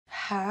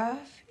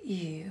Have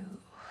you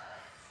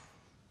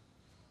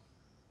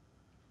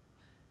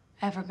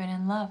ever been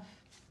in love?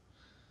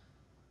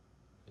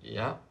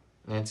 Yeah,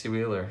 Nancy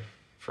Wheeler,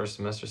 first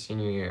semester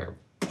senior year.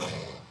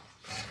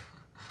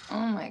 Oh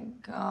my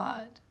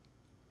God.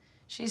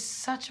 She's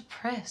such a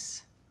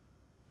priss.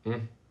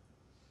 Turns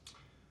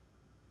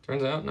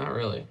out, not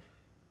really.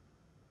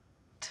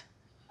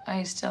 Are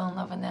you still in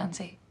love with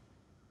Nancy?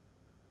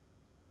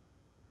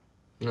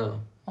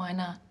 No. Why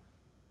not?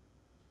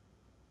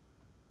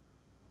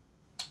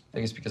 I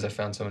think it's because I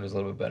found someone who's a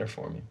little bit better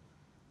for me.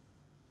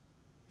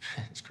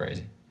 It's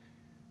crazy.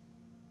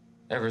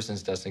 Ever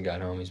since Dustin got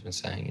home, he's been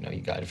saying, you know,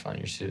 you gotta find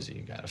your Susie,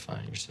 you gotta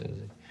find your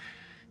Susie.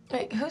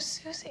 Wait, who's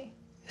Susie?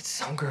 It's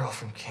some girl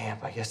from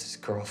camp, I guess his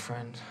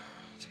girlfriend.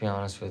 To be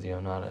honest with you,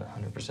 I'm not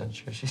 100%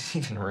 sure she's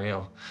even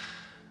real.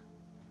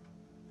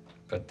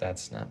 But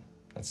that's not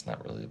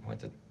really the point.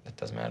 That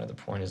doesn't matter. The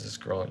point is this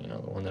girl, you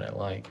know, the one that I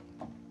like.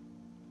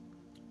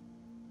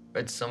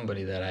 It's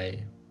somebody that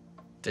I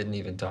didn't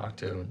even talk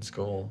to in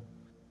school.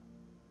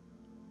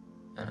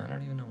 And I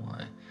don't even know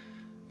why.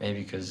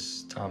 Maybe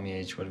because Tommy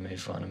H. would have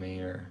made fun of me,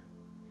 or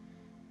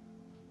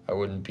I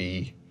wouldn't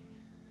be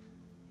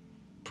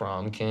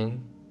prom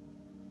king.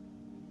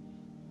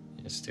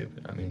 It's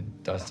stupid. I mean,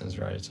 Dustin's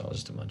right. It's all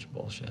just a bunch of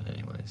bullshit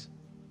anyways.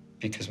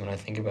 Because when I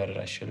think about it,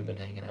 I should have been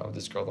hanging out with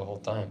this girl the whole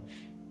time.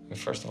 I mean,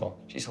 first of all,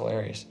 she's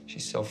hilarious.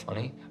 She's so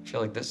funny. I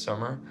feel like this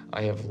summer,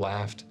 I have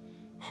laughed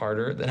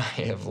harder than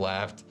I have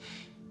laughed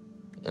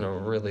in a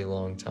really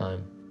long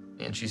time.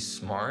 And she's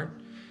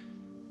smart.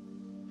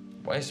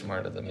 Way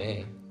smarter than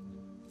me.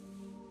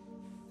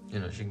 You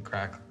know, she can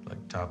crack,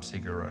 like, top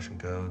secret Russian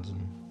codes,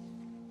 and,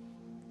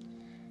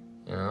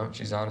 you know,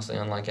 she's honestly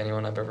unlike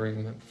anyone I've ever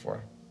even met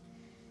before.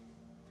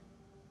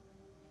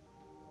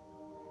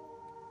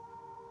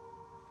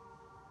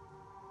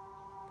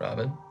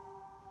 Robin?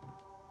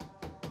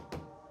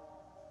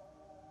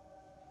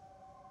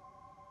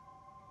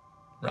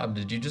 Rob,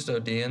 did you just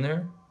OD in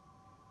there?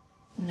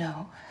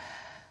 No.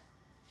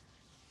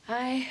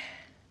 I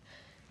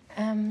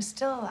am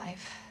still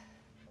alive.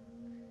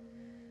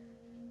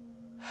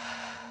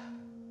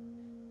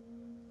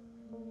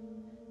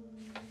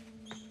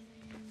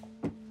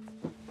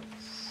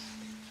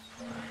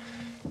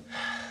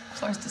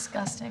 Floor's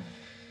disgusting.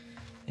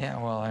 Yeah,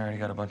 well, I already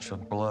got a bunch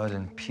of blood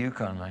and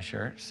puke on my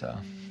shirt, so.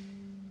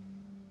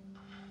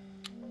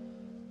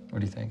 What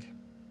do you think?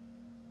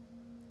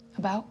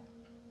 About?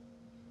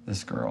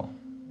 This girl.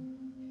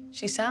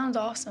 She sounds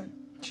awesome.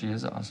 She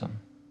is awesome.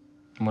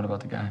 And what about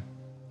the guy?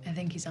 I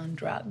think he's on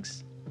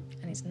drugs,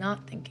 and he's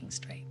not thinking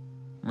straight.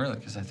 Really?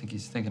 Because I think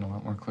he's thinking a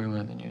lot more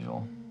clearly than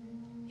usual.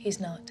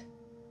 He's not.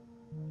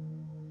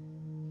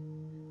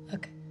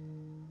 Look,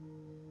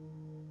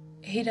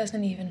 he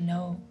doesn't even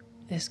know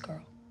this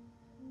girl.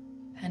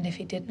 And if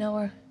he did know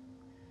her,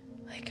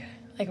 like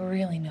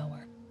really know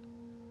her,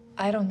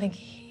 I don't think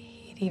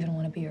he'd even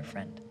want to be her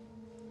friend.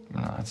 No,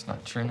 that's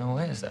not true. No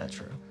way is that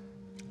true.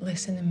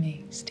 Listen to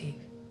me,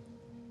 Steve.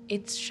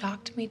 It's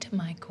shocked me to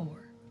my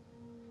core,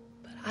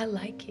 but I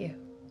like you.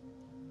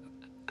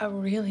 I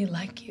really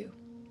like you.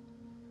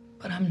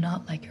 But I'm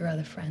not like your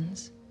other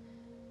friends,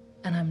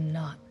 and I'm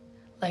not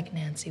like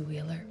Nancy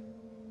Wheeler.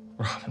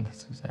 Robin,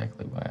 that's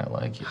exactly why I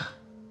like you.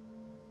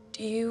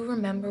 Do you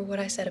remember what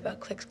I said about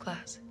Click's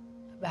class?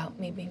 About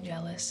me being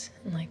jealous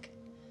and, like,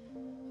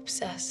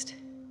 obsessed?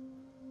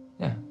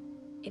 Yeah.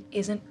 It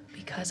isn't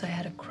because I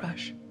had a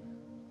crush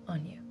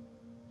on you.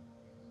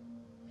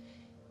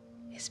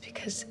 It's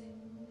because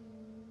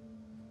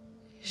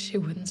she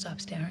wouldn't stop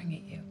staring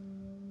at you.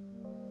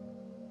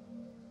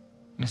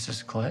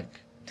 Mrs.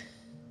 Click?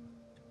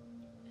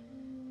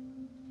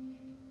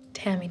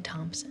 Tammy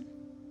Thompson.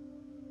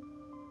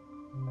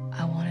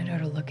 I wanted her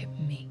to look at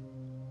me.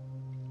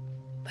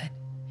 But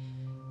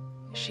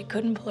she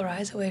couldn't pull her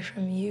eyes away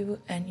from you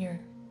and your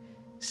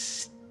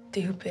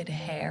stupid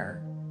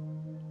hair.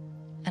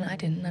 And I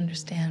didn't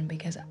understand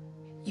because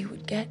you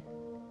would get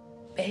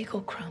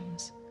bagel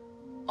crumbs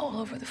all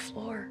over the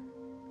floor.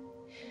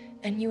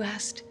 And you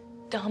asked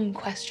dumb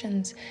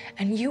questions,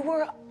 and you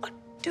were a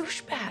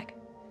douchebag.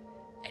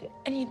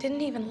 And you didn't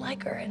even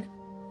like her, and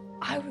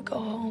I would go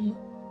home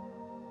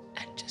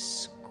and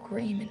just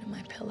scream into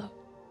my pillow.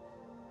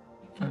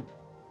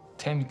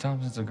 Tammy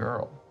Thompson's a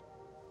girl.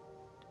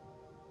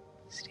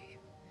 Steve.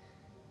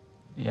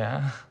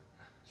 Yeah?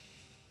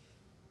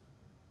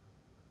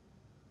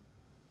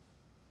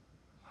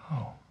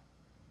 Oh.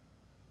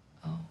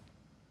 Oh.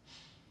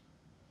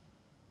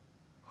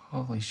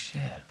 Holy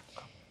shit.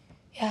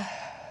 Yeah.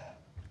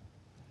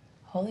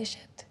 Holy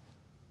shit.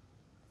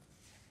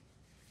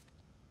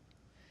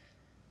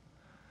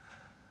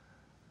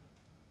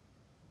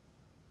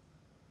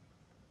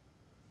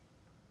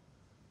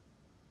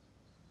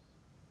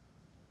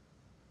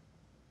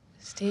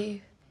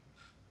 Steve,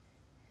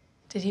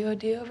 did you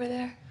OD over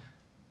there?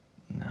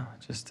 No,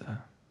 just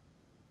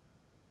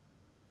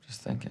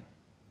thinking.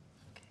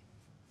 Okay.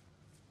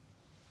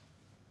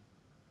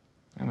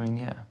 I mean,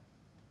 yeah.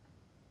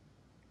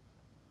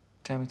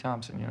 Tammy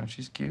Thompson, you know,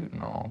 she's cute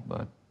and all,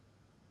 but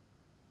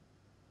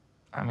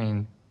I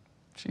mean,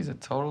 She's a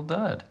total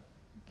dud.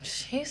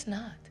 She's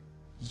not.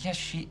 Yes,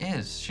 she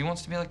is. She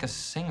wants to be like a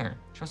singer.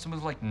 She wants to move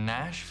to like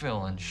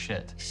Nashville and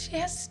shit. She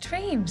has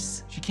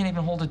dreams. She can't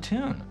even hold a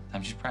tune.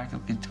 She's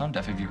practically tone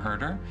deaf. Have you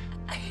heard her?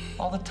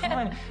 All the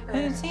time.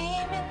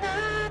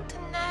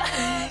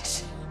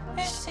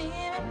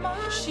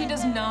 She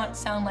does not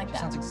sound like She that.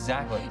 sounds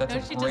exactly like that's No,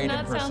 a she does great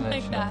not sound like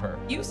impersonation of that. her.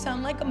 You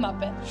sound like a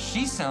Muppet.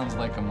 She sounds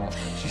like a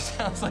Muppet. She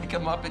sounds like a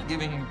Muppet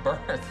giving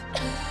birth.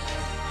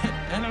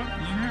 And if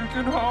you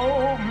can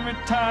hold me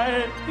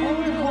tight,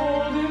 I'm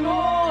holding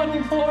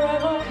on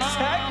forever.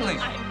 Exactly.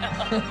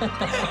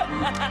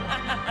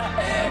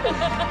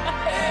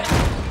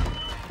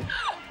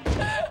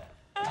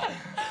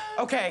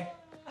 Okay,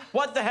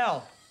 what the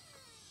hell?